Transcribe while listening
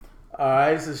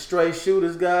Alright, this is Straight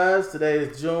Shooters, guys. Today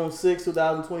is June 6,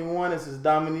 2021. This is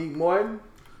Dominique Morton.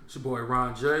 It's your boy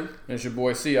Ron J. And it's your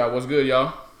boy C. What's good,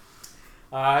 y'all?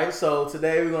 Alright, so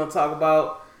today we're going to talk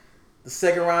about the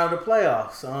second round of the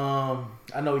playoffs.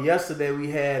 I know yesterday we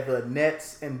had the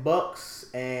Nets and Bucks,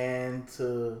 and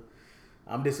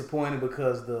I'm disappointed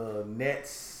because the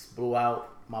Nets blew out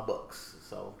my Bucks.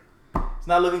 So it's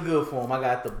not looking good for them. I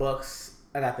got the Bucks.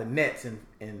 I got the Nets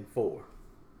in 4.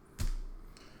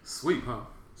 Sweet, huh?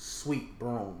 Sweet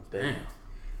brooms. Damn.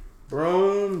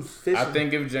 Brooms. Fishing. I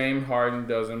think if James Harden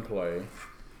doesn't play,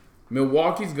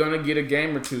 Milwaukee's going to get a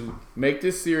game or two. Make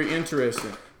this series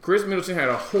interesting. Chris Middleton had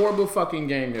a horrible fucking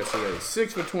game yesterday.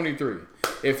 6 for 23.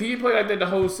 If he played like that the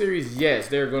whole series, yes,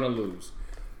 they're going to lose.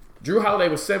 Drew Holiday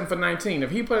was 7 for 19.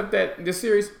 If he played like that this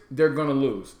series, they're going to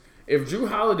lose. If Drew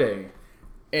Holiday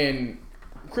and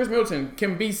Chris Middleton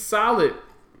can be solid,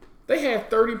 they had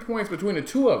 30 points between the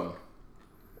two of them.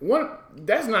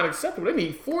 That's not acceptable. They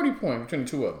need 40 points between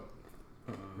the two of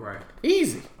them. Right.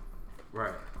 Easy.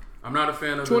 Right. I'm not a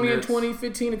fan of 20 the and Nets. 20,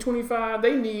 15 and 25.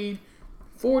 They need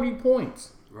 40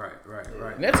 points. Right.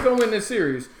 Nets going to win this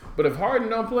series. But if Harden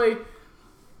don't play,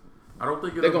 I don't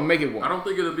think they're going to make it one. I don't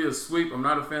think it'll be a sweep. I'm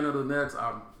not a fan of the Nets.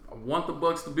 I want the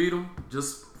Bucks to beat them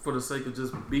just for the sake of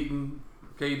just beating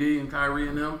KD and Kyrie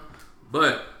and them.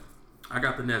 But I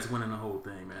got the Nets winning the whole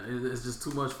thing, man. It's just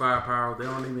too much firepower. They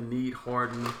don't even need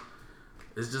Harden.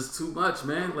 It's just too much,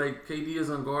 man. Like, KD is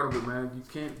unguardable, man. You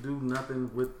can't do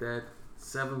nothing with that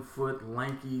 7-foot,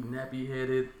 lanky,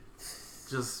 nappy-headed,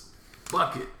 just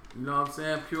bucket. You know what I'm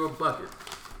saying? Pure bucket.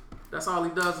 That's all he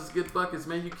does is get buckets,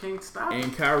 man. You can't stop him.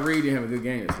 And Kyrie didn't have a good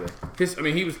game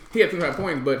yesterday. He had 25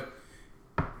 points, but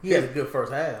he had a good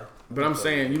first half. But I'm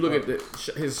saying, you look at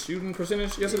his shooting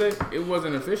percentage yesterday, it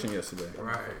wasn't efficient yesterday.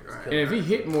 Right. And if he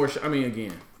hit more,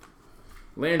 again,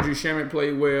 Landry Shamet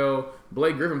played well.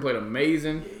 Blake Griffin played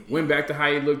amazing. Went back to how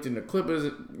he looked in the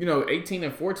Clippers, 18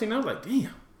 and 14. I was like,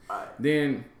 damn. Right.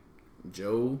 Then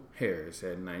Joe Harris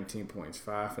had 19 points,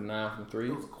 5 for 9 from 3.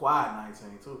 It was a quiet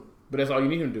 19, too. But that's all you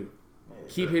need him to do.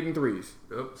 Keep hitting threes.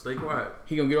 Yep, stay quiet.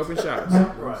 He going to get open shots. You know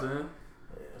what I'm saying?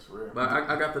 That's real. But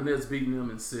I got the Nets beating them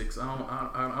in 6.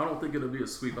 I don't think it'll be a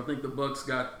sweep. I think the Bucks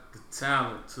got the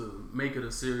talent to make it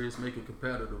a series, make it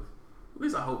competitive. At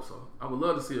least I hope so. I would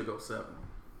love to see it go 7.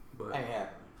 But Ain't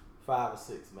happening. 5 or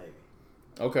 6, maybe.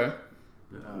 Okay.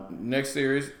 Next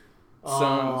series,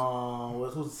 Suns.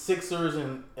 Was Sixers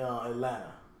in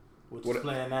Atlanta, which is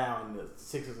playing now, and the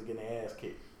Sixers are getting their ass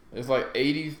kicked. It's like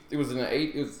 80. It was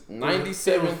 97.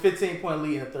 It was 15-point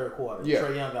lead in the third quarter. Yeah.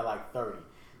 Trae Young got like 30.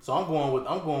 So I'm going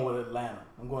with Atlanta.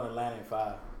 I'm going Atlanta in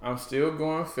 5. I'm still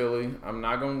going Philly. I'm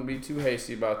not going to be too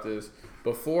hasty about this.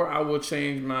 Before I will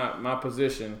change my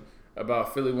position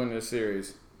about Philly winning the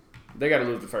series, they got to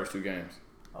lose the first 2 games.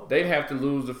 Okay. They'd have to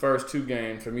lose the first 2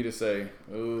 games for me to say,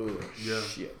 oh,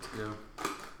 shit. Yeah.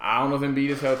 I don't know if Embiid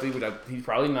is healthy, but he's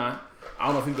probably not. I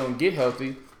don't know if he's going to get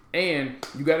healthy. And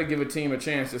you got to give a team a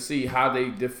chance to see how they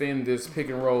defend this pick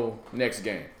and roll next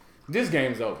game. This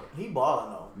game's over. He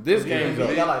balling though. This game's over.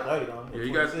 He got like 30 on him.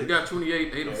 Yeah, he got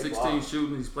 28, 8 of 16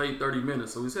 shooting. He's played 30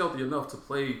 minutes. So he's healthy enough to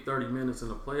play 30 minutes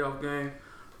in a playoff game.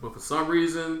 But for some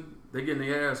reason, they getting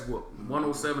their ass whooped.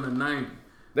 107 and 90.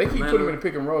 They keep putting him in the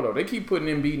pick and roll, though. They keep putting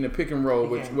Embiid in the pick and roll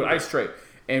with Ice Trae.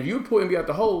 And if you put Embiid out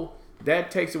the hole, that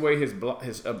takes away his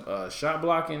shot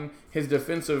blocking, his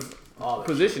defensive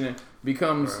positioning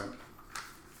becomes... Right.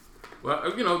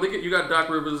 Well, you got Doc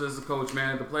Rivers as the coach,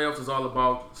 man. The playoffs is all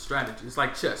about strategy. It's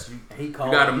like chess. You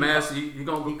got a master. You're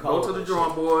going to go to the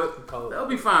drawing board. They'll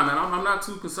be fine, man. I'm not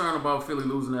too concerned about Philly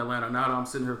losing Atlanta now that I'm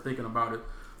sitting here thinking about it.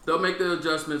 They'll make the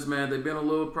adjustments, man. They've been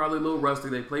probably a little rusty.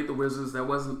 They played the Wizards. That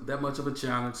wasn't that much of a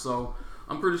challenge. So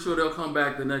I'm pretty sure they'll come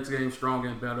back the next game stronger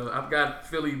and better. I've got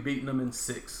Philly beating them in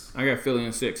 6. I got Philly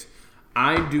in 6.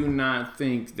 I do not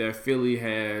think that Philly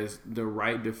has the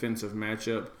right defensive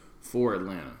matchup for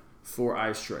Atlanta, for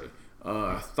Ice Trae.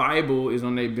 Thibault is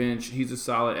on their bench. He's a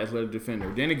solid athletic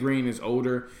defender. Danny Green is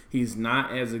older. He's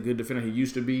not as a good defender he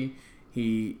used to be.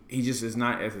 He just is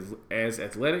not as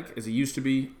athletic as he used to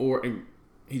be, or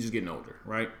he's just getting older,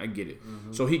 right? I get it.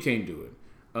 Mm-hmm. So he can't do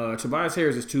it. Tobias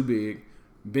Harris is too big.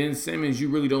 Ben Simmons, you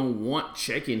really don't want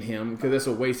checking him because that's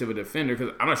a waste of a defender,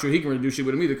 because I'm not sure he can really do shit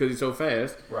with him either because he's so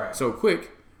fast, so quick.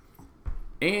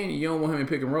 And you don't want him in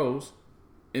pick and rolls.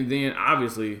 And then,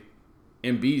 obviously,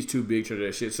 Embiid's too big for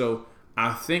that shit. So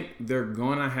I think they're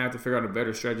going to have to figure out a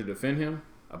better strategy to defend him.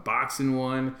 A boxing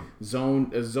one, zone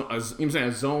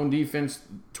defense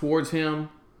towards him.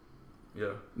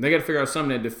 Yeah. They got to figure out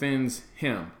something that defends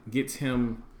him,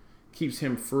 keeps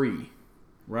him free,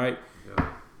 right?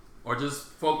 Yeah. or just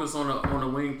focus on the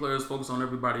wing players, focus on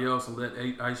everybody else, and let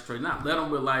Ice Trae not let him,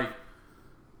 but like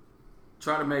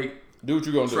try to make do what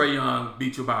you gonna Trae do. Young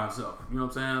beat you by himself. You know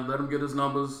what I'm saying? Let him get his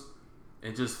numbers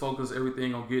and just focus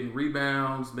everything on getting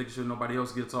rebounds, making sure nobody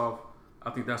else gets off. I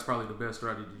think that's probably the best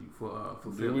strategy for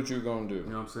Do Philly. what you gonna do. You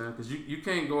know what I'm saying? Because you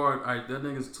can't guard. That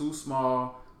nigga's too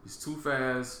small. He's too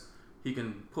fast. He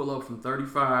can pull up from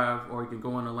 35, or he can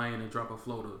go in the lane and drop a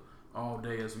floater all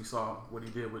day, as we saw what he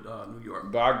did with New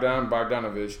York.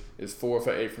 Bogdanovich is 4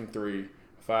 for 8 from 3,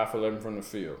 5 for 11 from the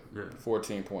field, Yeah.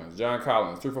 14 points. John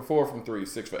Collins, 3 for 4 from 3,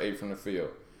 6 for 8 from the field,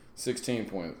 16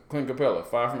 points. Clint Capella,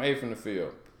 5 from 8 from the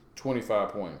field, 25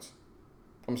 points.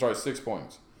 6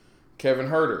 points. Kevin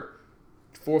Huerter,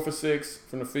 4 for 6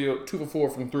 from the field, 2 for 4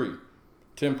 from 3,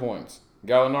 10 points.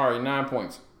 Gallinari, 9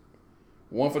 points.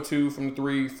 1 for 2 from the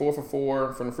 3, 4 for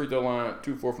 4 from the free throw line,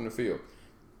 2 for 4 from the field.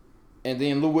 And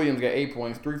then Lou Williams got 8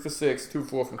 points, 3 for 6, 2 for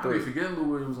 4 from 3. I mean, forgetting Lou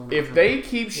Williams on If they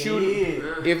keep shooting,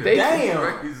 Yeah. if they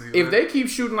Damn. if they keep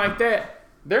shooting like that,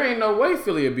 there ain't no way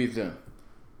Philly will beat them.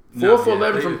 4 Nah, for yeah,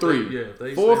 11 they- from if 3, they- yeah, if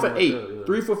they 4 stay for like 8, that, yeah.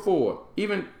 3 for 4,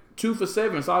 even 2 for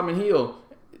 7. Solomon Hill,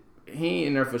 he ain't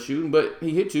in there for shooting, but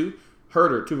he hit you.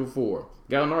 Herter 2 for 4,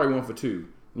 Gallinari 1 for 2,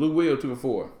 Lou Will 2 for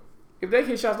 4. If they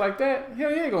hit shots like that,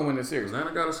 hell yeah, they gonna win this series.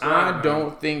 Atlanta got a squad, I man.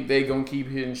 don't think they gonna keep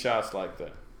hitting shots like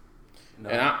that. No.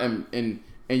 And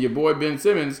your boy Ben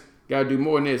Simmons got to do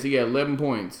more than this. He got 11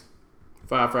 points,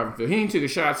 5 from field. He ain't took a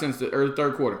shot since the early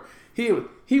third quarter. He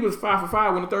was 5 for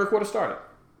 5 when the third quarter started.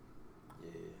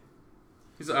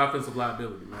 He's an offensive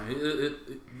liability, man.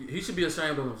 He should be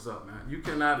ashamed of himself, man. You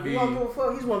cannot be. He don't give a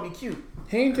fuck. He's gonna be cute.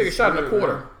 He ain't took a shot in a That's weird,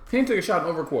 quarter. man. He ain't took a shot in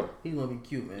over a quarter. He's gonna be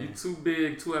cute, man. You too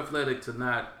big, too athletic to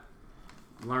not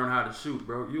learn how to shoot,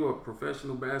 bro. You a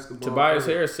professional basketball Tobias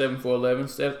player. Harris 7 for 11.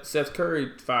 Seth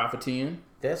Curry 5 for 10.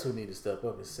 That's who need to step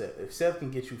up. Is Seth. If Seth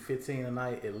can get you 15 a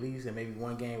night at least, and maybe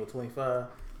one game with 25,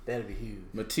 that'd be huge.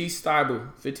 Matisse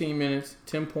Thybulle 15 minutes,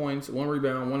 10 points, 1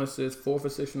 rebound, 1 assist, 4 for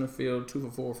 6 from the field, 2 for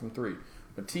 4 from 3.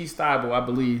 Matisse Thybulle, I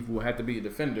believe, will have to be a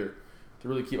defender to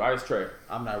really keep Ice Trae.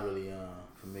 I'm not really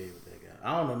familiar with that guy.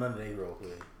 I don't know none of their role play.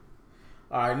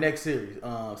 All right, next series,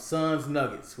 Suns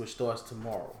Nuggets, which starts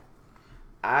tomorrow.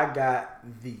 I got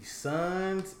the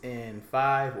Suns in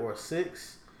 5 or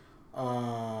 6.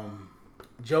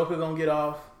 Joker gonna get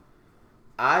off.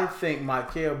 I think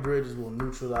Mikal Bridges will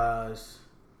neutralize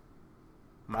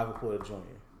Michael Porter Jr.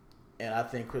 And I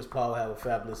think Chris Paul will have a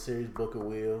fabulous series. Booker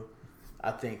will. I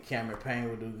think Cameron Payne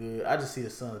will do good. I just see the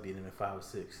Suns beating them in 5 or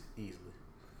 6 easily.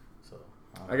 So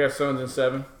I got Suns in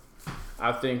 7.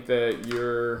 I think that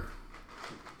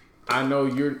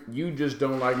you just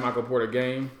don't like Michael Porter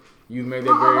game. You made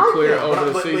that very clear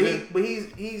over the season. But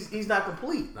he's not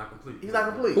complete. Not complete. He's not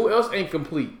complete. Who else ain't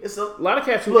complete? It's A lot of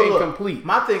cats who ain't complete.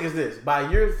 My thing is this: by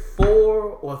year 4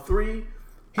 or 3,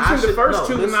 He's been the first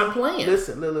two not playing.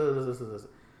 Listen.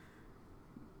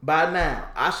 By now,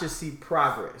 I should see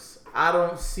progress. I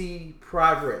don't see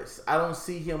progress. I don't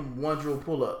see him one dribble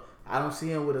pull up. I don't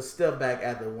see him with a step back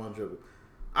after one dribble.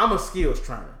 I'm a skills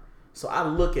trainer, so I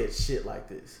look at shit like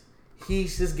this.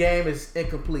 His game is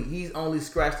incomplete. He's only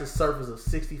scratched the surface of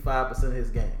 65% of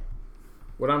his game.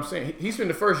 What I'm saying, he spent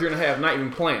the first year and a half not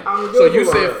even playing. I'm So good you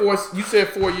for said it. 4. You said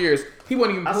 4 years. He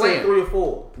wasn't even I playing. said 3 or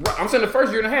 4. Right, I'm saying the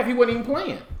first year and a half he wasn't even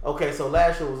playing. Okay, so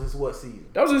last year was his what season?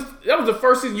 That was the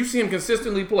first season you see him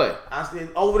consistently play. I said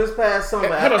over this past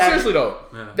summer. Hold on, seriously though,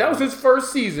 Yeah. that was his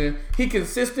first season. He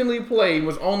consistently played,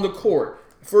 was on the court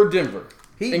for Denver,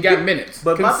 and got minutes.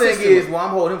 But my thing consistently. is, I'm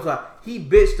holding him to, he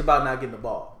bitched about not getting the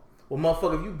ball. Well,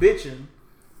 motherfucker, if you bitching,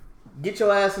 get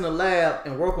your ass in the lab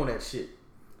and work on that shit.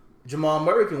 Jamal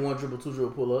Murray can 1 dribble, 2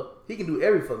 dribble pull up. He can do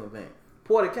every fucking thing.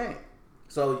 Porter can't.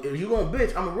 So if you gonna bitch,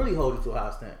 I'm gonna really hold you to a high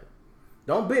standard.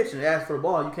 Don't bitch and ask for the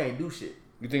ball. You can't do shit.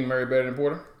 You think Murray better than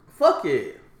Porter? Fuck yeah.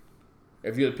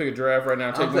 If you had to pick a draft right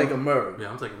now, take I'm taking Murray. Yeah,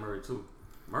 I'm taking Murray too.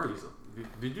 Murray's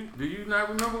do you not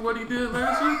remember what he did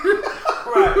last year?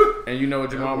 Right. And you know what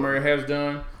Jamal Murray has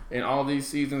done in all these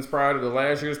seasons prior to the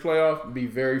last year's playoff? Be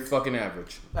very fucking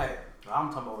average. Hey, I'm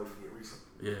talking about what he did recently.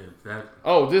 Yeah, that.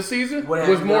 Oh, this season What was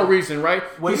has he more done? recent, right?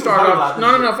 Well, he he was started hurt a off. lot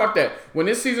No, this year. fuck that. When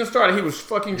this season started, he was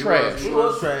fucking trash. He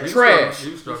was trash. Trash.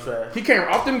 He was He's trash. He came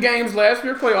off them games last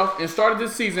year playoff and started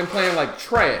this season playing like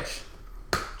trash.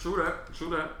 True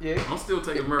that. Yeah. I'm still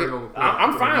taking Murray over. Porter.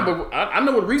 I'm fine, but I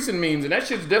know what recent means, and that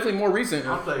shit's definitely more recent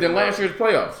I'm taking than last year's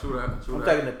playoffs. True that. I'm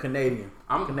taking the Canadian.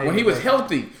 When he was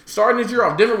healthy, starting this year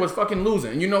off, Denver was fucking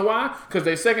losing. And you know why? Because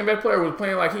their second best player was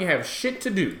playing like he had shit to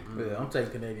do. Yeah, I'm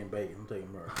taking Canadian bacon. I'm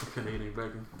taking Murray. Canadian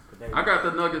bacon. Canadian. I got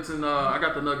the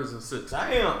Nuggets in 6.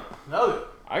 Damn. No.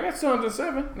 I got Suns in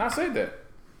 7, and I said that.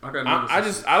 I got Nuggets. I in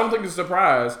just 6. I don't think it's a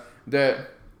surprise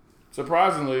that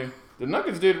surprisingly, the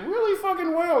Nuggets did really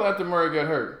fucking well after Murray got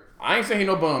hurt. I ain't saying he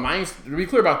no bum. To be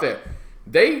clear about that.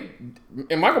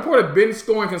 And Michael Porter been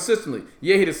scoring consistently.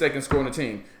 Yeah, he the second scorer on the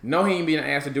team. No, he ain't being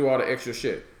asked to do all the extra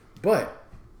shit. But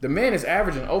the man is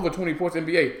averaging over 20 points in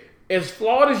the NBA. As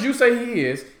flawed as you say he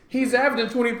is, he's averaging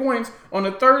 20 points on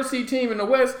the third seed team in the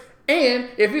West. And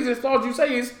if he's as flawed as you say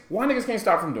he is, why niggas can't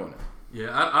stop from doing it? Yeah,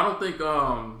 I don't think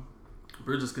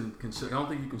Bridges can I don't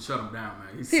think you can shut him down,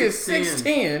 man. He is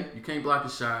 6'10". You can't block a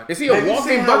shot. Is he a Have you walking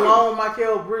seen how bucket? long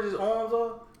Mikal Bridges' arms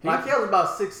are? Michael's about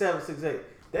 6'7", 6'8".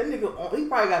 That nigga, he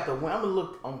probably got the wing. I'm gonna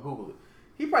look on Google it.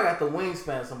 He probably got the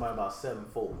wingspan of somebody about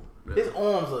 7'4". Really? His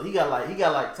arms are. He got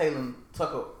like Taylor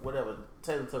Tucker, whatever.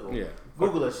 Taylor Tucker. Yeah.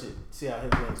 Google that shit. See how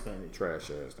his wingspan is. Trash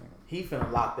ass thing. He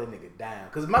finna lock that nigga down.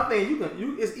 Cause my thing,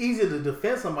 it's easier to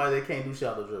defend somebody that can't do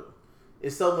shot or dribble.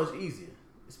 It's so much easier,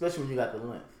 especially when you got the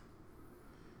length.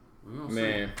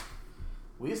 Man,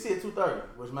 We see it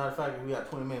 2:30. Which matter of fact, we got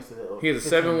 20 minutes to that. he has a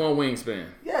 7'1" wingspan.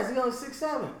 Yes, he only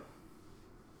 6'7".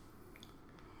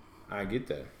 I get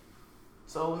that.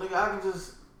 So nigga, I can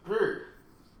just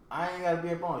I ain't gotta be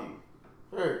up on you.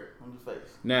 On your face.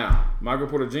 Now, Michael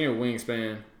Porter Jr.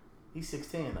 wingspan, He's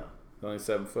 6'10" though. only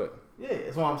 7 foot. Yeah,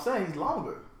 that's what I'm saying. He's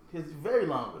longer. He's very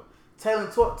longer.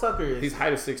 Taylor Tucker is. His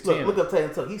height is 6'10". Look up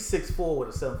Taylor Tucker. He's 6'4" with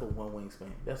a 7'1"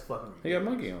 wingspan. That's fucking ridiculous. He got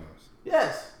monkey arms.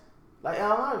 Yes, like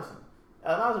Allen Iverson.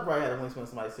 Allen Iverson probably had a wingspan of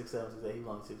somebody 6'7", 6'8". He's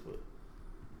only 6 foot.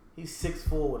 He's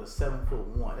 6'4" with a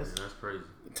 7'1". That's crazy.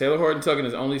 Taylor Horton Tucker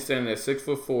is only standing at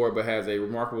 6'4", but has a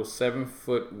remarkable 7'1"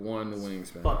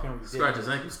 wingspan. Fucking ridiculous. Scratch his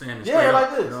ankle standing Yeah, straight like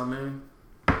up. this. You know what I mean?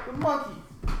 The monkey.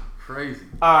 Crazy.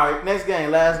 All right, next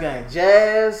game, last game.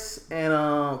 Jazz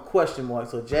and question mark.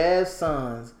 So Jazz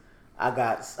Suns. I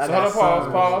got. So hold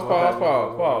on,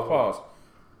 pause.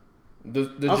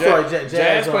 I'm sorry,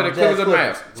 Jazz play the Clippers and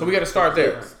Clippers. Mavs. So we got to start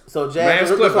there. So Jazz. Mavs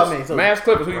That's what I Clippers. mean. So, Mavs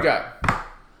Clippers. Who you got?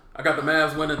 I got the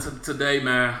Mavs winning today,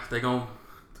 man. They gonna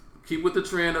keep with the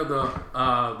trend of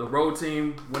the road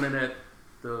team winning at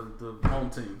the home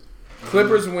team.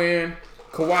 Clippers win.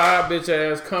 Kawhi bitch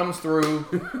ass comes through.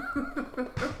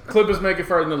 Clippers make it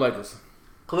further than the Lakers.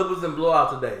 Clippers and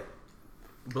blowout today.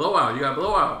 Blowout. You got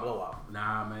blowout. Blowout.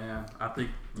 Nah, man. I think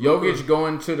Jokic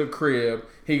going to the crib.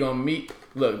 He gonna meet.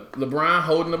 Look, LeBron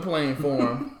holding the plane for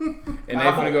him, and they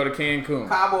finna go to Cancun.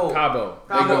 Cabo.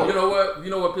 They go. You know what? You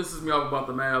know what pisses me off about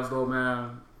the Mavs though,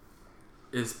 man?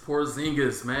 Is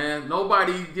Porzingis, man.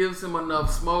 Nobody gives him enough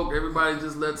smoke. Everybody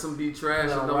just lets him be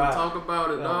trash and don't talk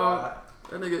about it, dog.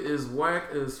 That nigga is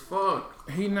whack as fuck.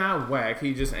 He not whack.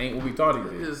 He just ain't what we thought he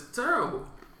did. It's terrible.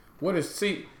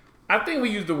 I think we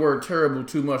use the word terrible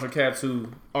too much for cats who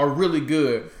are really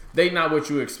good. They not what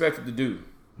you expected to do.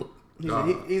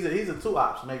 He's a 2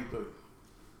 option, maybe 3.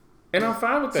 And I'm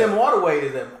fine with that. Tim Hardaway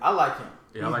is that. I like him.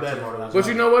 Yeah, I like Tim Hardaway. But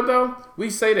you know what though? We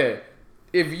say that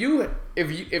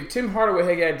if Tim Hardaway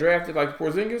had got drafted like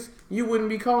Porzingis, you wouldn't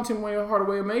be calling Tim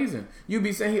Hardaway amazing. You'd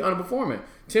be saying he underperforming.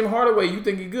 Tim Hardaway, you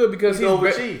think he's good because he's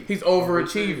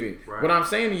overachieving. Right. What I'm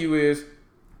saying to you is,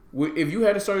 if you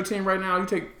had to start a team right now, you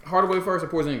take Hardaway first or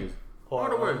Porzingis.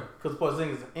 Hardaway, because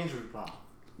Porzingis is injury prone.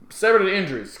 Sever the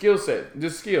injuries, skill set,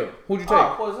 just skill. Who'd you take?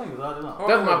 Porzingis, I don't know.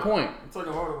 That's my point. I'm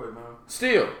taking Hardaway, man.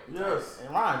 Still. Yes, and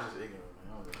Ryan's just ignorant.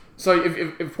 Man. So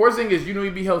if Porzingis, you know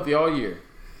he'd be healthy all year,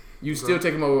 you still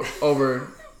take him over.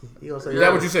 Is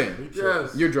that what you're saying?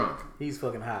 Yes. You're drunk. He's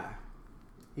fucking high.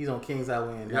 He's on Kings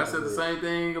Island. Yeah, I said the same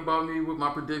thing about me with my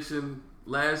prediction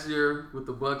last year with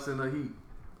the Bucks and the Heat.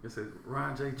 I said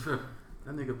Ron J. tripping.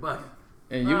 That nigga bugging.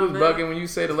 And you was bugging when you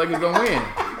say the Lakers gonna win.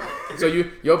 So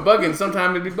you're bugging.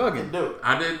 Sometimes it be bugging. Dude,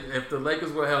 I did. If the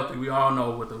Lakers were healthy, we all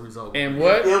know what the result. And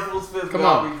what? Come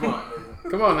on.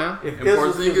 Come on now. And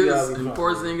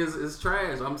Porzingis is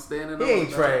trash. I'm standing. He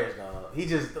ain't trash, dog. He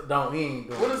just don't. He ain't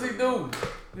doing. What does he do?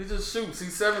 He just shoots.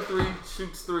 He's 7'3",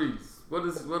 shoots threes. What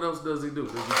else does he do?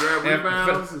 Does he grab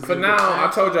rebounds? For now, I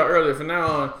told y'all earlier. From now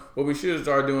on, what we should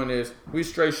start doing is we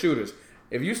straight shooters.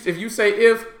 If you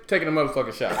say taking a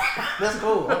motherfucking shot. That's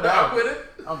cool. I'm down with it.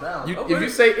 I'm down. If you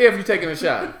say you taking a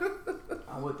shot.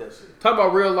 I'm with that shit. Talk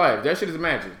about real life. That shit is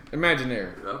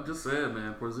imaginary. I'm just saying,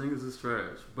 man. Porzingis is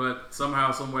trash. But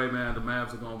somehow, some way, man, the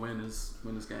Mavs are gonna win this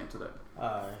game today. All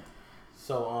right.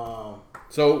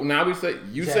 So now we say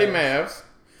Jazz. say Mavs.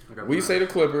 We say the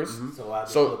Clippers. Mm-hmm. So I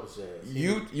Clippers, Jazz.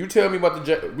 You tell me about the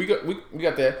Jazz. We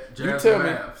got that. Jazz you tell me.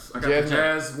 Mavs. I got the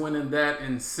Jazz winning that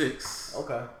in 6.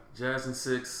 Okay. Jazz in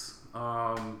 6.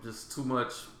 Just too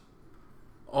much.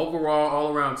 Overall,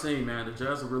 all around team, man. The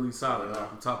Jazz are really solid, man,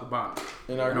 from top to bottom.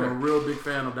 And I'm a real big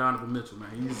fan of Donovan Mitchell,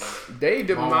 man. They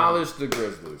demolished the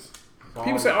Grizzlies.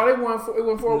 People say, "Oh, they won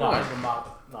 4-1."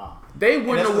 No. They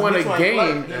wouldn't have won a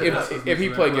game if he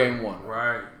played game 1.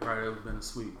 Right. It would have been a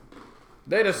sweep.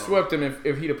 They'd have swept him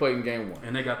if he'd have played in game 1.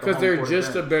 And they got because they're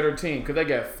just a better team. Because they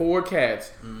got 4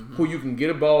 cats who you can get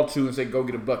a ball to and say, "Go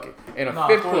get a bucket." And a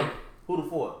 5th player. Who the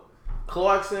 4?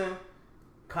 Clarkson,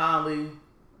 Conley,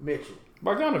 Mitchell,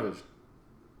 Bogdanovich.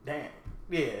 Damn.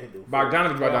 Yeah, they do.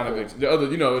 Bogdanovich. The other,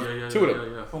 2 of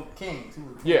them. Yeah. From Kings.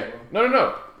 Yeah.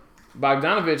 No.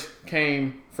 Bogdanovich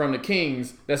came from the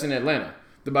Kings that's in Atlanta.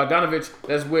 The Bogdanovich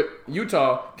that's with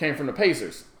Utah came from the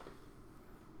Pacers.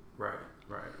 Right.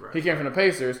 He came from the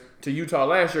Pacers to Utah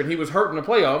last year, and he was hurt in the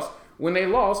playoffs when they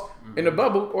lost in the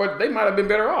bubble, or they might have been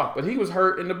better off, but he was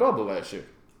hurt in the bubble last year.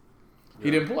 He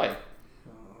didn't play.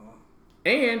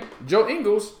 And Joe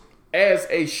Ingles, as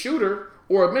a shooter,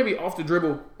 or maybe off the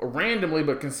dribble randomly,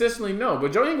 but consistently, no.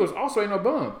 But Joe Ingles also ain't no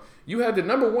bum. You had the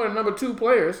number 1 and number 2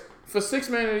 players for 6th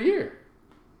Man of the Year.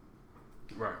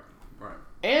 Right.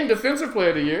 And Defensive Player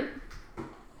of the Year.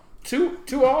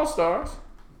 Two All-Stars.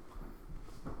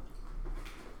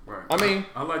 Right. I mean,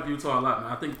 I like Utah a lot,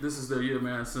 man. I think this is their year,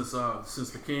 man. Since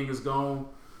the king is gone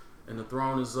and the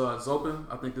throne is open,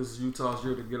 I think this is Utah's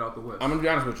year to get out the West. I'm gonna be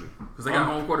honest with you, because they got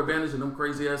home court advantage, and them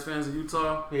crazy ass fans in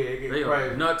Utah, they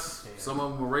are nuts. Yeah. Some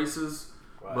of them are racist,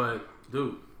 but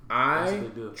dude, I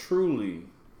truly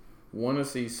want to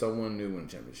see someone new win a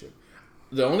championship.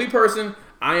 The only person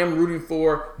I am rooting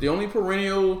for, the only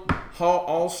perennial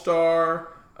All-Star,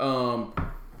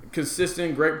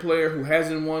 consistent great player who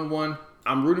hasn't won one,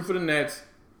 I'm rooting for the Nets.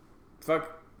 Fuck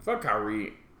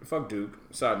Kyrie. Fuck Duke.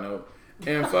 Side note.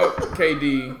 And fuck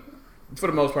KD for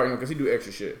the most part, because he do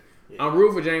extra shit. Yeah. I'm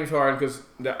rooting for James Harden because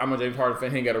I'm a James Harden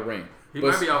fan. He ain't got a ring. He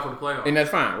might be out for the playoffs. And that's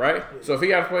fine, right? Yeah. So if he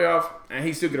got a playoff and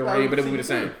he still get a ring, but it would be the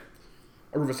same.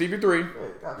 I root for CP3.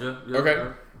 Yeah. Okay.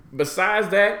 Yeah. Besides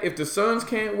that, if the Suns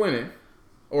can't win it,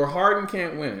 or Harden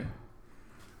can't win it,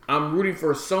 I'm rooting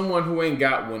for someone who ain't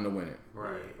got one to win it.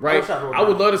 Right? I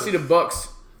would love to see the Bucks.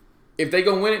 If they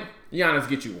gonna win it, Giannis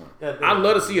get you one. I'd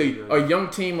love to see a young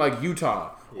team like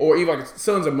Utah. Or even like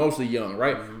Suns are mostly young,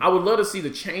 right? I would love to see the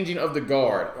changing of the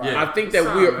guard. I think that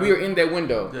we are in that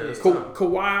window.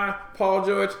 Kawhi, Paul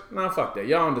George, fuck that.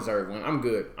 Y'all don't deserve one. I'm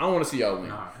good. I don't want to see y'all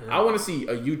win. I want to see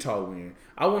a Utah win.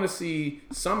 I want to see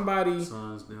somebody.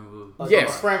 Suns, Denver.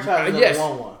 Yes, franchise never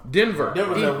won one. Denver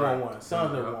never won one.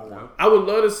 Suns never won one. I would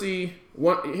love to see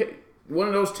one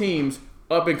of those teams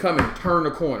up and coming turn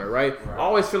the corner, right? I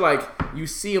always feel like you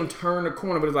see them turn the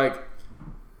corner, but it's like.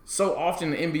 So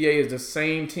often the NBA is the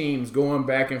same teams going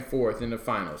back and forth in the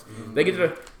finals. They get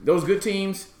to those good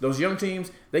teams, those young teams,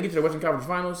 they get to the Western Conference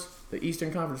Finals, the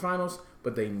Eastern Conference Finals,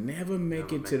 but they never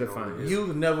make it to the finals.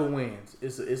 Youth never wins.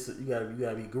 You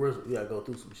gotta be grizzled. You gotta go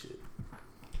through some shit.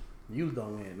 Youth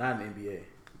don't win, not in the NBA.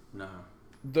 No.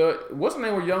 What's the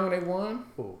name were young when they won?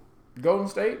 Who? Golden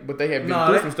State, but they had been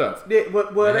through some stuff. They had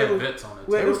vets on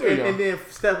it. And then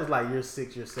Steph was like, "You're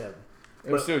 6, you're 7."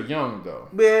 They were still young though.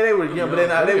 Yeah, they were young, but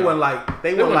they weren't like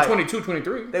they weren't like 22,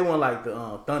 23. They weren't like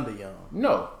the Thunder young.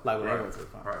 No, like when they went to the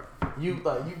finals. Youth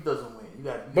doesn't win. You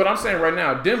got. But I'm saying right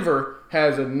now, Denver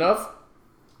has enough.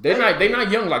 They're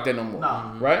not young like that no more.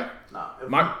 Nah. Right?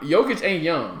 Nah. Jokic ain't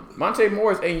young. Monte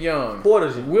Morris ain't young.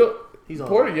 Porter's young.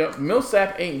 Porter young.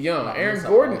 Millsap ain't young. Aaron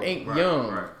Gordon ain't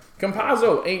young.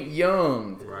 Campazzo ain't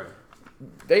young. Right.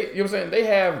 You know what I'm saying? They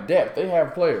have depth. They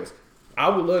have players. I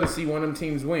would love to see one of them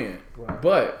teams win,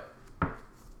 but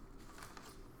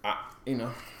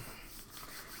Utah.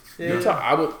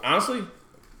 I would honestly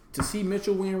to see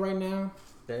Mitchell win right now.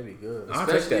 That'd be good,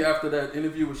 especially after that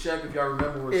interview with Shaq. If y'all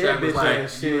remember, where Shaq was like,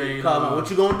 "What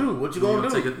you gonna do? What you gonna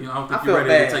do?" I don't think you're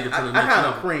ready to take it to the next level. I kind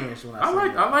of cringe when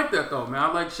I like that though, man.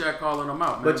 I like Shaq calling them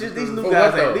out, man. But just these new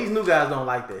guys don't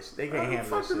like that shit. They can't handle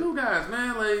fuck that the new guys,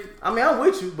 man. Like, I mean, I'm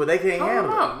with you, but they can't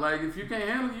handle it. Like, if you can't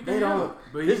handle it, you can't handle it.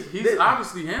 But he's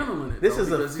obviously handling it. This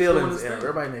is a feelings error.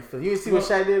 Everybody in their feelings. You see what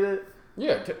Shaq did?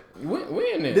 Yeah,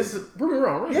 win it. This is prove me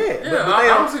wrong, right? Yeah, but I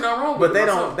don't see nothing wrong with it.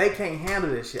 But they can't handle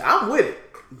this shit. I'm with it.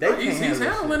 He's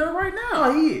handling it right now.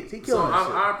 No, he is. He killing it.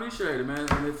 So I appreciate it, man.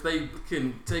 And if they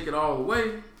can take it all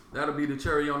away, that'll be the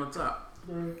cherry on the top.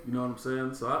 You know what I'm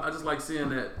saying? So I just like seeing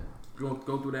that go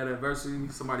through that adversity.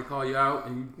 Somebody call you out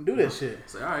and you do that shit.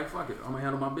 Say, all right, fuck it. I'm gonna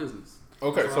handle my business.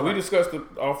 Okay, so we discussed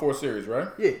all 4 series, right?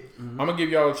 Yeah. I'm gonna give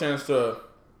y'all a chance to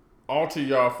alter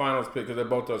y'all finals pick because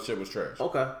both that shit was trash.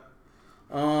 Okay.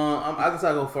 I guess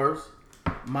I go first.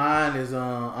 Mine is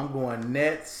I'm going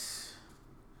Nets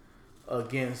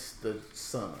against the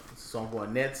Suns. So I'm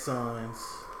going Nets, Suns,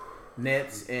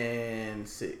 Nets and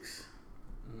 6.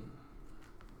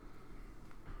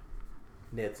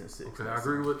 Nets and 6. Okay, I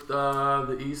agree with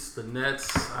the East, the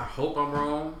Nets. I hope I'm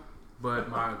wrong, but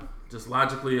my just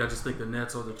logically, I just think the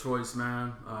Nets are the choice,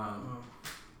 man.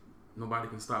 Nobody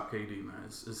can stop KD, man.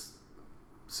 It's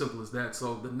simple as that.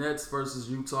 So the Nets versus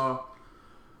Utah.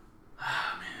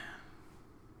 Man.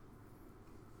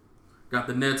 Got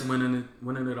the Nets winning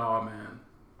it all, man.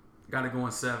 Got it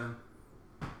going 7.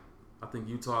 I think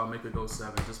Utah will make it go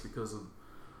 7 just because of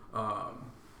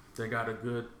they got a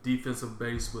good defensive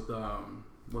base with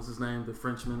what's his name? The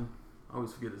Frenchman. I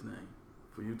always forget his name.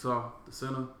 For Utah, the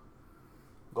center.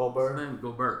 Goldberg. What's his name?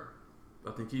 Gobert.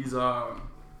 I think he's a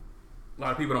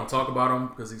lot of people don't talk about him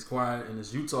because he's quiet and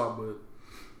it's Utah, but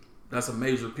that's a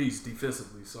major piece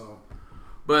defensively. So,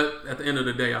 but at the end of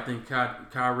the day, I think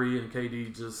Kyrie and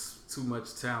KD just too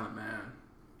much talent, man.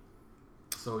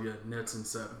 So yeah, Nets in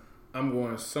 7. I'm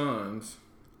going Suns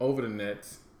over the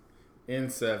Nets in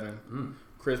 7.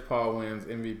 Chris Paul wins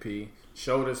MVP.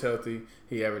 Shoulders healthy.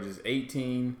 He averages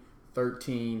 18,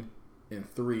 13, and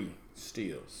 3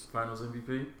 steals. Finals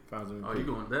MVP? Finals MVP. Oh, you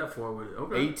going that far with it?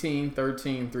 Okay. 18,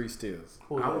 13, 3 steals.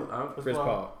 Chris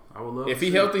Paul. I would love if to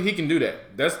he see healthy, he can do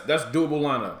that. That's doable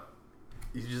lineup.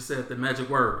 You just said the magic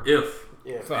word, if.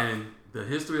 Yeah. And the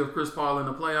history of Chris Paul in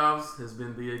the playoffs has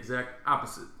been the exact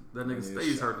opposite. That nigga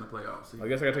stays hurt in the playoffs. I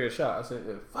guess I gotta take a shot. I said,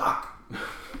 if. Fuck.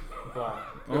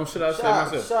 Oh, should I say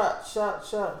myself? Shot.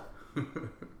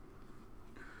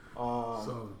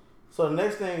 So the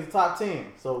next thing is top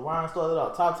 10. So Ryan started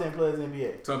out. Top 10 players in the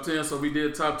NBA. top 10. So we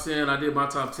did top 10. I did my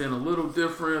top 10 a little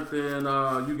different than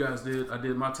you guys did. I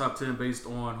did my top 10 based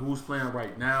on who's playing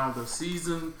right now,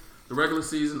 the regular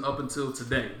season up until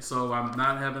today. So I'm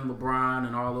not having LeBron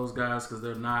and all those guys because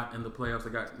they're not in the playoffs. They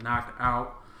got knocked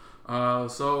out.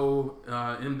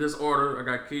 In this order, I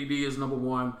got KD as number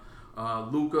 1,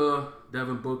 Luka,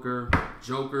 Devin Booker,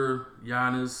 Joker,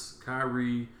 Giannis,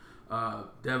 Kyrie,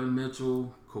 Devin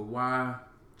Mitchell, Kawhi,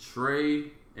 Trey,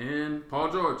 and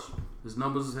Paul George. His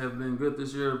numbers have been good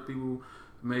this year. People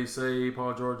may say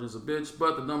Paul George is a bitch,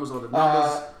 but the numbers are the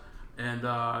numbers. And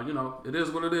it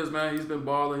is what it is, man. He's been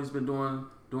balling. He's been doing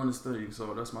his thing.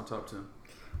 So that's my top 10.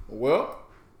 Well,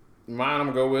 mine I'm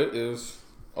gonna go with is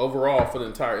overall for the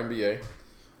entire NBA.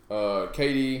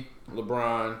 KD,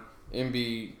 LeBron,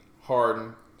 Embiid,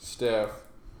 Harden, Steph,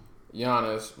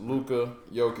 Giannis, Luka,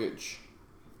 Jokic.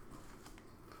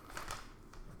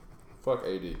 Fuck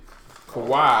AD.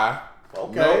 Kawhi.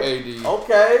 Okay. No AD.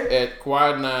 Okay. At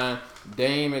Kawhi 9.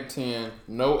 Dame at 10.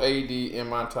 No AD in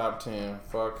my top 10.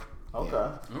 Fuck. Okay.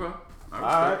 Okay. All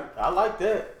right. I like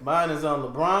that. Mine is on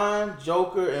LeBron,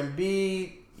 Joker,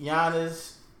 Embiid,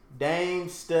 Giannis, Dame,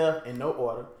 Steph, in no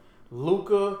order.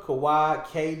 Luka, Kawhi,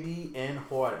 KD, and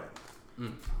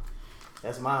Harden.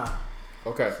 That's mine.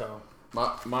 Okay. So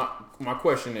my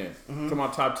question is to my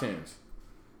top 10s.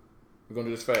 We're gonna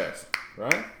do this fast,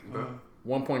 right? Okay.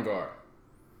 1 point guard.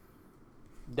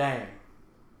 Dame.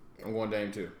 I'm going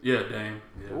Dame too. Yeah, Dame.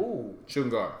 Yeah. Ooh. Shooting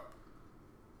guard.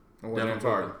 I'm going James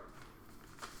Harden.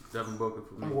 Devin Booker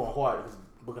for me. I'm going Harden. He's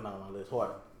booking out on my list.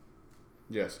 Harden.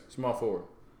 Yes. Small forward.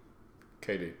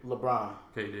 KD. LeBron.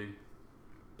 KD.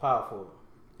 Power forward.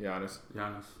 Giannis.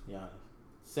 Giannis.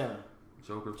 Center.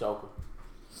 Joker.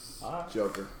 All right.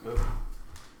 Joker.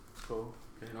 Cool.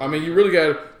 I mean, you really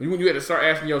got when you had to start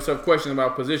asking yourself questions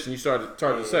about position. You started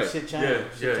to say, Shit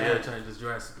changed. Yeah, changes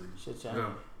drastically. Shit changed. Yeah.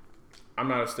 I'm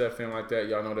not a Steph fan like that.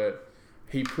 Y'all know that.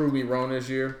 He proved me wrong this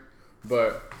year,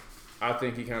 but I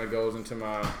think he kind of goes into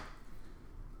my.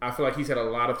 I feel like he's had a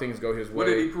lot of things go his way. What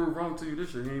did he prove wrong to you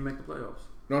this year? He didn't make the playoffs.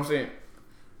 You know what I'm saying?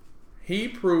 He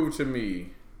proved to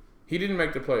me he didn't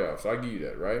make the playoffs. So I give you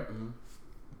that, right? Mm-hmm.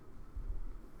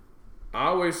 I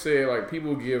always say like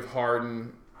people give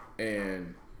Harden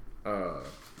and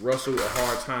Russell a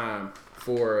hard time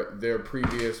for their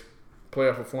previous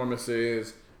playoff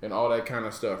performances and all that kind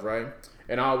of stuff, right?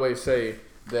 And I always say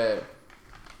that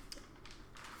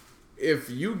if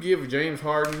you give James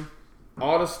Harden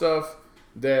all the stuff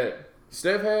that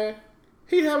Steph had,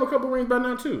 he'd have a couple rings by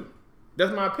now too.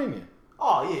 That's my opinion.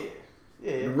 Oh, yeah.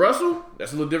 Yeah. Russell,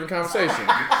 that's a little different conversation.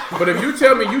 But if you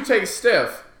tell me you take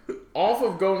Steph off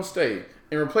of Golden State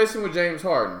and replace him with James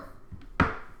Harden,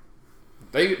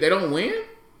 they don't win?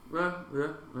 Yeah.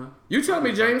 You tell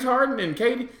me James Harden and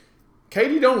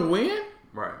KD don't win?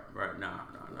 Right. Nah.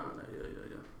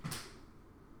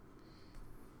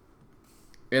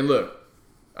 Yeah. And look,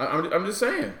 I'm just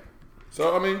saying.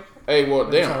 So, I mean, hey, well,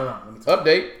 damn.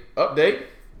 Update.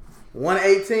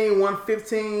 118,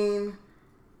 115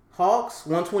 Hawks,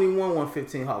 121,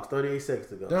 115 Hawks, 38 seconds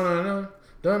to go. Dun.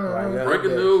 Right,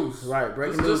 Breaking news. Right,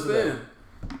 breaking It's news. just in.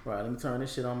 Right, let me turn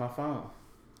this shit on my phone.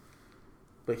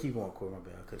 But keep going, Corey, my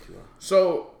bad. I'll cut you off.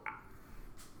 So,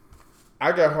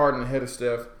 I got Harden ahead of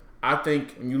Steph. I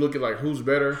think when you look at like who's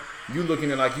better, you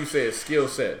looking at like you said skill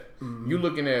set. You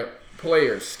looking at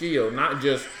player skill, not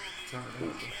just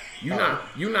you're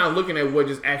not looking at what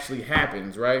just actually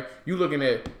happens, right? You looking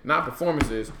at not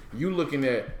performances. You looking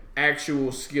at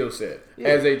actual skill set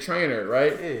as a trainer,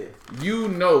 right? Yeah. You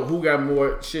know who got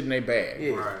more shit in their bag.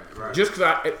 Yeah. Right. Just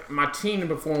because my team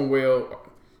didn't perform well,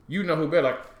 you know who better.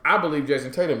 Like I believe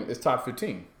Jason Tatum is top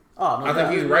 15. Oh, no I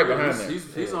think he's right behind that.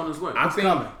 He's on his way. I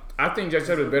think Jason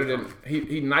Tatum is better than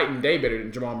he night and day better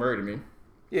than Jamal Murray to me.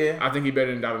 Yeah. I think he's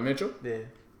better than Donovan Mitchell. Yeah.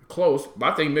 Close,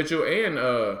 but I think Mitchell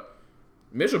and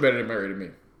Mitchell better than Murray to me.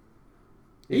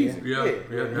 Easy. Yeah.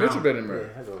 Mitchell better than Murray.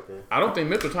 Yeah, I go with that. I don't think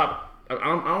Mitchell top. I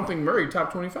don't think Murray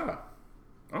top 25.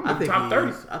 I think top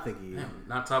 30. I think he is.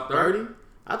 Not top 30?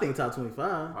 I think top 25.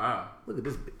 Wow. Look at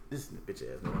this bitch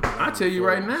ass man. I tell you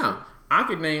right now, I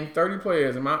could name 30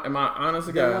 players. Am I honest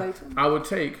to God? I would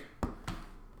take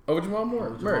over Jamal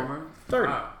Murray. 30.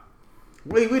 Wow.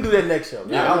 We do that next show.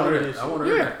 Yeah, I want to hear this. I want shit.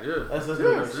 to hear that. Yeah. Let's do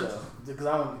that next show. Because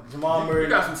I want Jamal Murray. You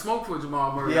got some smoke for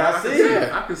Jamal Murray. Yeah, I see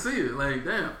it. I can see it. Like,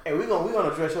 damn. Hey, we gonna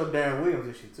address your Darren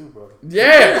Williams issue too, bro.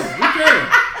 Yes. We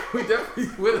can. We definitely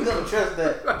will. We gonna address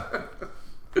that.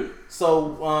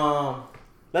 So,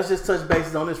 let's just touch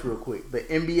bases on this real quick. The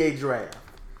NBA draft.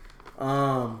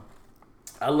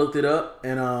 I looked it up,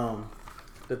 and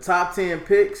the top 10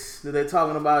 picks that they're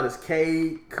talking about is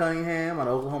Cade Cunningham out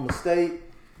of Oklahoma State,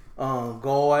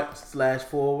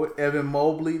 guard/forward, Evan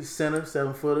Mobley, the center,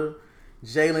 7-footer,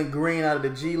 Jalen Green out of the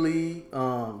G League,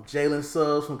 Jalen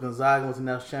Suggs from Gonzaga went to the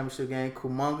national championship game,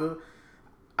 Kuminga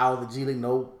out of the G League,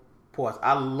 no parts.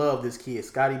 I love this kid,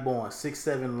 Scotty Barnes,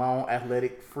 6'7", long,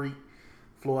 athletic freak,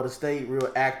 Florida State,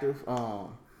 real active.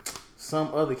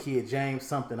 Some other kid, James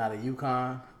something out of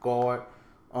UConn, guard.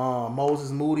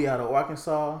 Moses Moody out of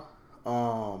Arkansas.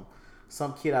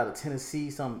 Some kid out of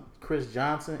Tennessee, some Chris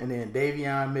Johnson, and then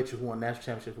Davion Mitchell, who won national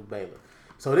championship for Baylor.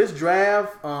 So this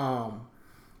draft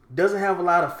doesn't have a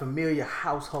lot of familiar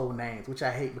household names, which I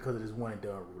hate because of this one and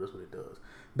done rule. That's what it does.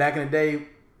 Back in the day,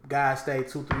 guys stayed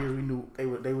 2-3 years. We knew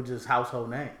they were just household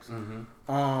names.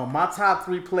 Mm-hmm. My top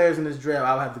 3 players in this draft,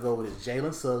 I would have to go with is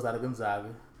Jalen Suggs out of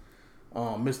Gonzaga,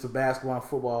 Mr. Basketball and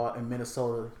Football in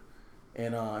Minnesota,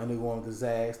 and they're going with the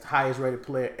Zags, highest rated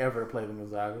player ever to play with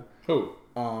Gonzaga. Who?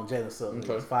 Jalen Suggs,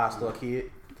 Okay. 5-star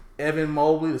kid. Evan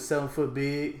Mobley, the 7-foot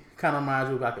big, kind of reminds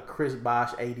you of like a Chris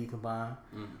Bosh, AD combined.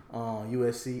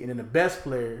 USC, and then the best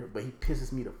player, but he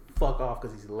pisses me the fuck off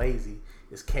because he's lazy,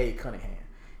 is Cade Cunningham.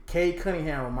 Cade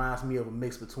Cunningham reminds me of a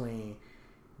mix between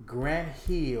Grant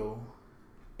Hill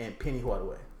and Penny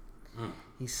Hardaway.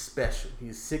 He's special.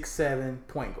 He's 6'7"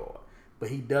 point guard. But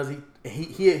he'll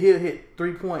hit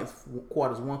 3 points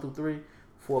quarters 1 through 3.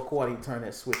 For a quarter, he turn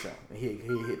that switch on and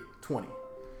he'll hit 20.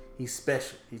 He's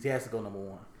special. He has to go number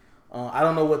 1. I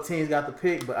don't know what teams got the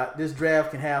pick, but this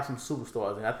draft can have some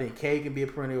superstars, and I think Cade can be a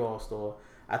perennial all-star.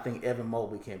 I think Evan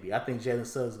Mobley can be. I think Jalen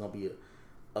Suggs is gonna be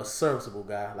a serviceable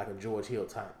guy, like a George Hill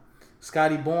type.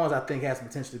 Scotty Barnes, I think, has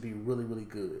potential to be really, really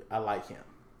good. I like him.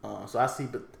 So I see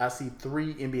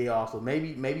 3 NBA all-stars,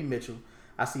 maybe Mitchell.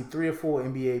 I see 3 or 4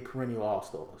 NBA perennial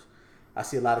all-stars. I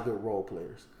see a lot of good role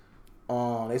players.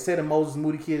 They say the Moses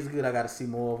Moody kid is good. I got to see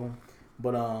more of them.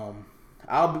 But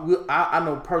I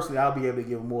know personally I'll be able to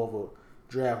give more of a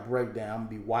draft breakdown. I'm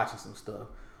going to be watching some stuff.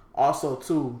 Also,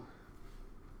 too,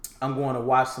 I'm going to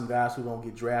watch some guys who are going to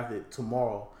get drafted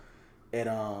tomorrow at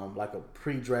like a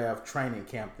pre-draft training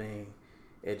camp thing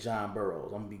at John Burroughs.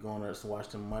 I'm going to be going there to watch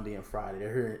them Monday and Friday.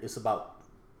 They're here. It's about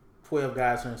 12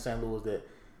 guys here in St. Louis that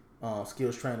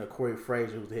skills trainer Corey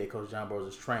Frazier, who's the head coach of John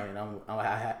Burroughs, is training.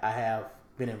 I have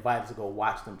been invited to go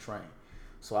watch them train.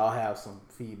 So I'll have some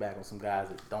feedback on some guys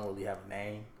that don't really have a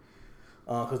name.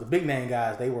 Because the big name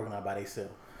guys, they working out by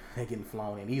themselves. They're getting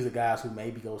flown in. These are guys who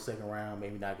maybe go second round,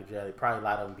 maybe not get drafted. Probably a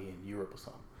lot of them be in Europe or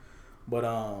something. But,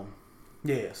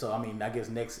 yeah. So, I mean, I guess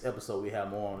next episode we have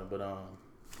more on it. But, y'all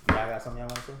got something y'all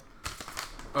want to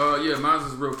say? Yeah,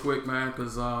 mine's is real quick, man,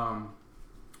 because I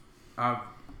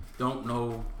don't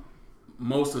know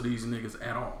most of these niggas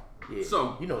at all. Yeah.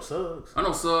 So you know Suggs. I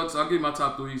know Suggs. I'll give you my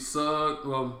top 3. Suggs,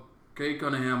 Cade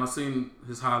Cunningham. I seen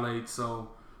his highlights, so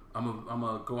I'm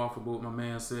gonna go off of what my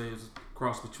man says.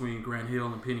 Cross between Grant Hill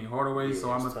and Penny Hardaway. Yeah,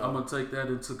 so I'm gonna take that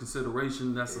into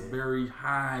consideration. That's a very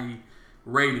high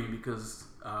rating because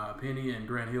Penny and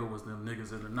Grant Hill was them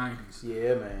niggas in the 90s.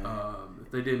 Yeah, man. If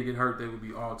they didn't get hurt, they would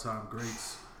be all-time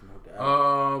greats. No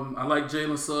doubt. I like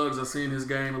Jalen Suggs. I seen his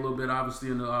game a little bit, obviously,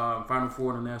 in the Final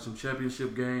Four in the national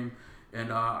championship game.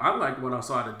 And I like what I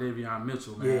saw out of Davion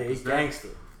Mitchell, man. Yeah, he's gangster.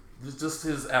 Just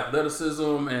his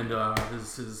athleticism and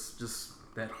his just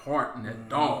that heart and that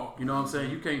dog. You know what I'm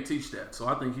saying? You can't teach that. So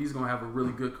I think he's gonna have a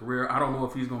really good career. I don't know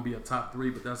if he's gonna be a top 3,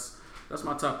 but that's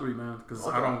my top 3, man. Because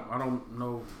I don't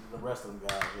know the rest of them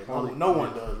guys. Yeah. No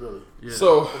one does really. Yeah.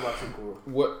 So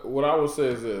what I will say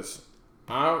is this: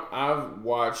 I've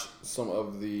watched some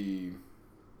of the.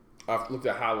 I've looked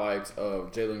at highlights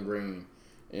of Jalen Green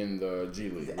in the G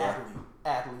League. He's an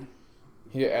athlete.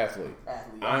 He's an athlete.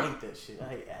 I hate that shit. I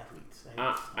hate athletes.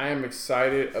 I am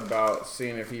excited about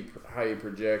seeing how he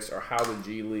projects or how the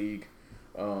G League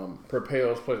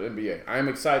propels players in the NBA. I am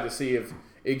excited to see if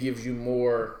it gives you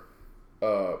more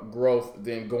growth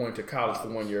than going to college for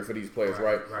 1 year for these players,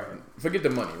 right? Forget the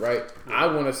money, right? I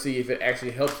want to see if it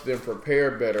actually helps them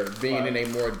prepare better, being in a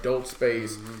more adult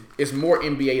space. It's more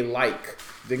NBA-like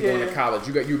than going to college.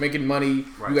 You're making money.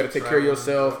 You got to take care of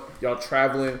yourself. Y'all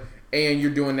traveling, and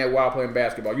you're doing that while playing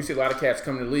basketball. You see a lot of cats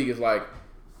coming to the league. It's like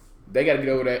they got to get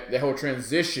over that whole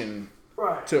transition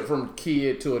from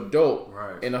kid to adult.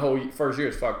 And the whole first year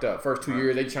is fucked up. First 2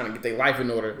 years, they trying to get their life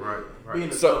in order.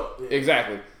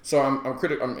 Exactly. So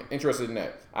I'm interested in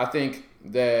that. I think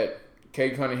that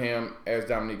Cade Cunningham, as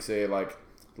Dominique said, like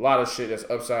a lot of shit that's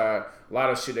upside, a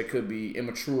lot of shit that could be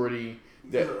immaturity.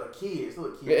 He's a kid.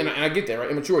 And I get that, right?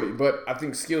 Immaturity. But I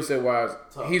think skill set wise,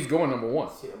 he's going number 1.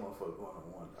 Yeah, motherfucker going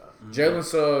number 1. Jalen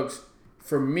Suggs,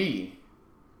 for me,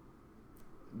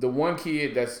 the one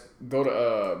kid that's go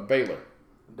to Baylor.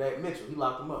 Dak Mitchell, he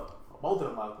locked him up. Both of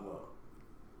them locked him up.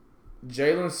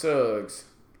 Jalen Suggs,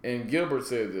 and Gilbert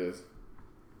said this,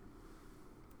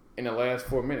 in the last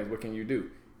 4 minutes, what can you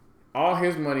do? All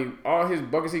his money, all his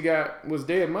buckets he got was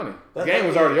dead money. The game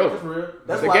was already over. That's real.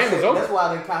 That's why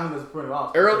I didn't count him as a printed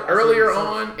off. Earlier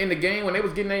on in the game, when they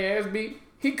was getting their ass beat,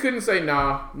 he couldn't say,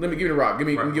 nah, let me give me the rock. Give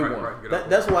me one.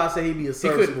 That's why I say he'd be a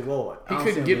serviceable guard. He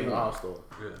couldn't get one. All-star.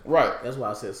 Yeah. Right. That's why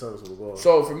I said serviceable guard.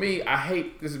 So for me,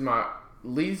 this is my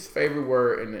least favorite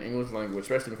word in the English language,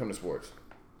 especially when it comes to sports.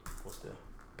 What's that?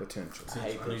 Potential. I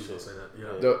hate that shit. Say that.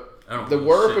 Yeah. The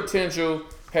word potential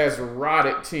has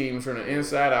rotted teams from the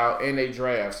inside out in their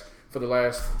drafts for the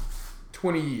last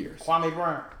 20 years. Kwame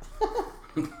Brown.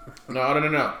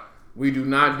 No. We do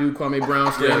not do Kwame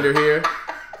Brown slander here.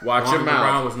 Watch your mouth. Kwame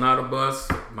Brown was not a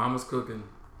bust. Mama's cooking.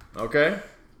 Okay?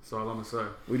 That's all I'm going to say.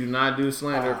 We do not do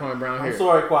slander Kwame Brown here. I'm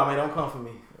sorry, Kwame. Don't come for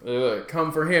me.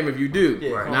 Come for him if you do.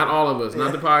 Yeah, not all of us.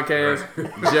 Not the podcast.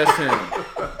 Just him.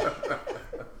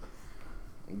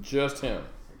 Just him.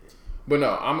 But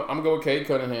no, I'm going to go with Cade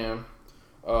Cunningham.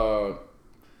 The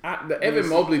Evan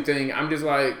Mobley thing, I'm just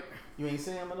like... You ain't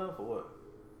seen him enough or what?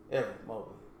 Evan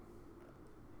Mobley.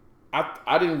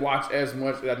 I didn't watch as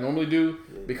much as I normally do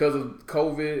because of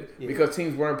COVID, because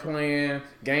teams weren't playing,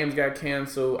 games got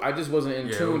canceled. I just wasn't in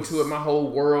tune to it. My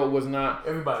whole world was not...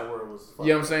 Everybody's world was... You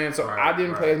know what I'm saying? So I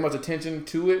didn't pay as much attention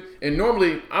to it. And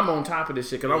normally, I'm on top of this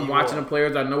shit because I'm watching the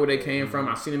players. I know where they came from.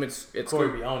 I've seen them at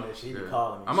Corey be on that shit. He be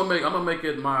calling me. I'm gonna make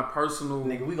it my personal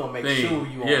nigga, we gonna make thing. sure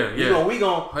you on. Yeah. We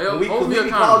gonna hold me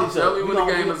accountable. Tell me when the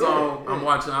game is on. I'm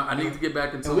watching. I need to get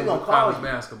back into college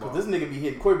basketball. This nigga be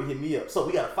hitting... Corey be hitting me up. So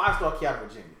we got a 5-star kid out of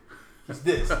Virginia. He's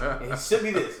this, and he should be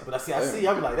this. But I see,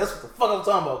 I'm like, that's what the fuck I'm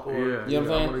talking about, Corey. Yeah, you know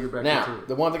what I'm saying? Now,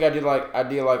 the one thing I did like,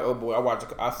 oh boy,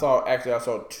 I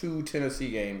saw 2 Tennessee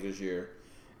games this year,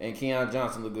 and Keon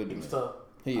Johnson looked good to me. He's tough.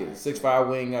 He is 6'5"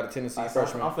 wing out of Tennessee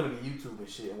freshman. I'm finna be YouTube and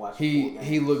shit and watch.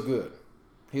 He looked good.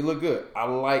 He looked good. I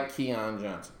like Keon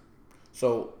Johnson,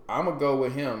 so I'm gonna go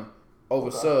with him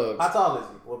over Suggs. How tall is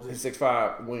he? What position? He's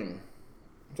 6'5" wing.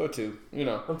 So 2, you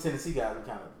know. Them Tennessee guys are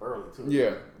kind of burly too.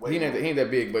 Yeah, he ain't that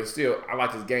big, but still, I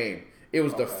like his game. It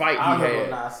was the fight he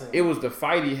had. It was the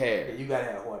fight he had. Yeah, you gotta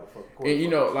have heart. And you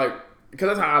know, like, because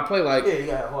that's how I play. Like, you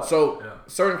gotta have heart. So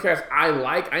certain cats I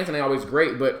like. I ain't saying they always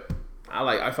great, but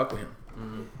I fuck with him.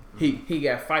 Mm-hmm. He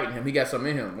got fight in him. He got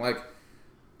something in him. Like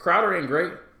Crowder ain't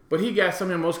great, but he got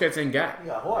something most cats ain't got. He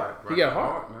got heart. He got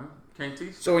heart, man. Can't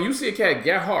teach. So when you see a cat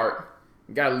got heart,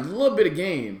 got a little bit of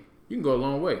game, you can go a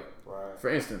long way. For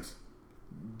instance,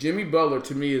 Jimmy Butler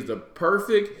to me is the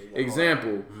perfect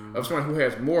example of someone who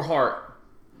has more heart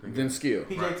than skill.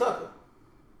 PJ Tucker.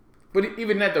 But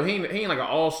even that though, he ain't like an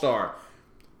all-star.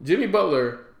 Jimmy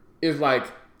Butler is like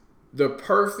the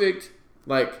perfect,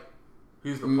 like...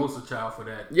 He's the poster child for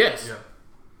that. Yes. Yeah.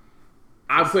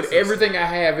 I put everything I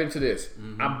have into this.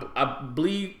 Mm-hmm. I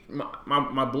bleed,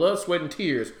 my blood, sweat, and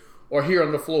tears are here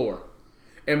on the floor.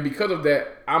 And because of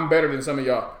that, I'm better than some of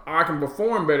y'all. I can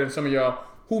perform better than some of y'all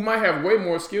who might have way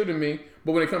more skill than me.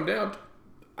 But when it comes down,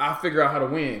 I figure out how to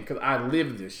win because I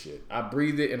live this shit. I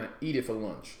breathe it and I eat it for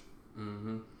lunch.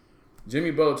 Mm-hmm. Jimmy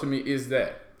Butler to me is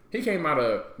that. He came out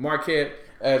of Marquette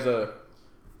as a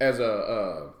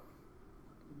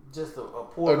just a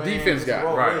poor defense guy,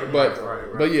 right?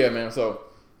 But yeah, man. So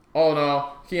all in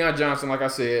all, Keon Johnson, like I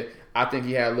said, I think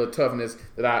he had a little toughness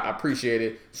that I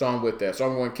appreciated, so I'm with that. So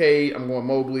I'm going Cade, I'm going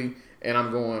Mobley, and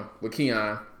I'm going with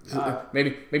Keon.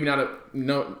 Maybe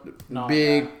not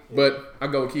big, but I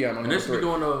go with Keon. And they should be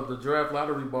doing the draft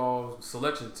lottery ball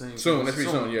selection team soon. That's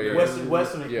pretty soon. Yeah. Western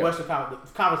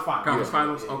Conference Finals. Conference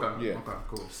Finals. Yeah. Okay,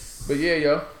 cool. But yeah,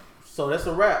 yo. So that's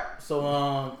a wrap.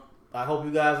 So I hope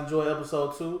you guys enjoy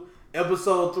episode 2.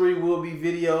 Episode 3 will be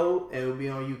video and it will be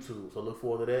on YouTube. So look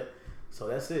forward to that. So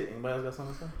that's it. Anybody else got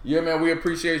something to say? Yeah, man, we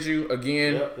appreciate you.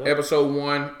 Again, Yep. Episode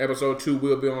 1, Episode 2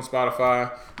 will be on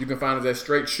Spotify. You can find us at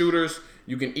Straight Shooters.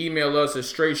 You can email us at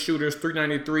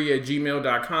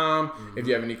straightshooters393@gmail.com. If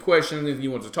you have any questions, if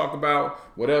you want to talk about,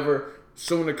 whatever.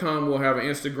 Soon to come, we'll have an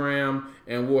Instagram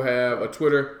and we'll have a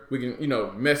Twitter. We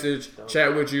can, message,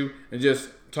 chat with you, and just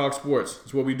talk sports.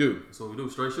 That's what we do. So we do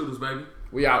straight shooters, baby.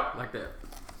 We out. Like that.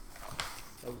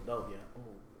 That was dope, yeah.